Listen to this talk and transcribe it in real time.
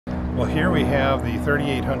Well, here we have the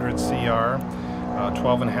 3800 CR,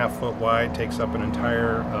 12.5 foot wide, takes up an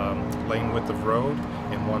entire lane width of road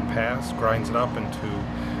in one pass, grinds it up into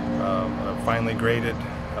a finely graded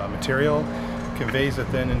material, conveys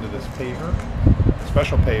it then into this paver,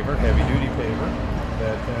 special paver, heavy duty paver,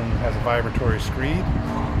 that then has a vibratory screed.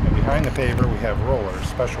 And behind the paver we have rollers,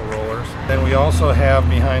 special rollers. Then we also have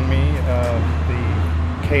behind me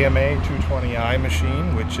the KMA 220i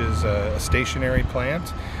machine, which is a stationary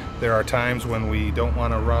plant. There are times when we don't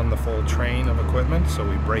want to run the full train of equipment, so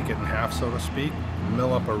we break it in half, so to speak,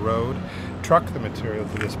 mill up a road, truck the material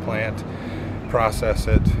to this plant, process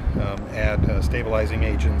it, add stabilizing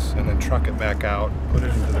agents, and then truck it back out, put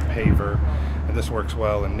it into the paver. And this works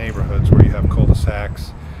well in neighborhoods where you have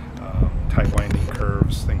cul-de-sacs, tight winding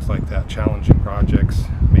curves, things like that, challenging projects,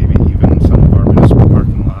 maybe even some of our municipal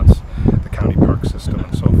parking lots, the county park system,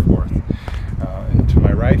 and so forth. And to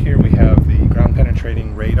my right here we have the ground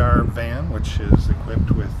penetrating radar van, which is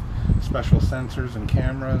equipped with special sensors and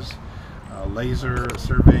cameras, laser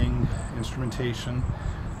surveying instrumentation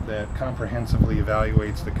that comprehensively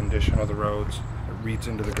evaluates the condition of the roads. It reads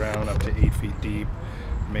into the ground up to 8 feet deep,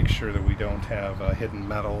 make sure that we don't have hidden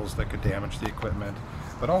metals that could damage the equipment,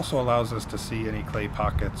 but also allows us to see any clay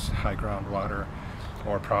pockets, high groundwater,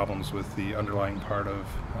 or problems with the underlying part of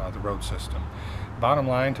the road system. Bottom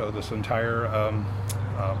line to this entire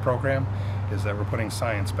program is that we're putting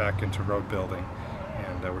science back into road building,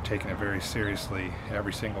 and we're taking it very seriously.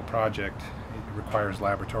 Every single project requires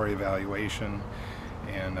laboratory evaluation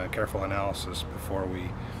and careful analysis before we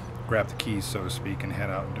grab the keys, so to speak, and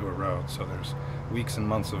head out and do a road. So there's weeks and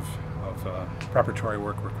months of preparatory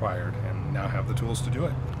work required, and now have the tools to do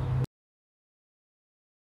it.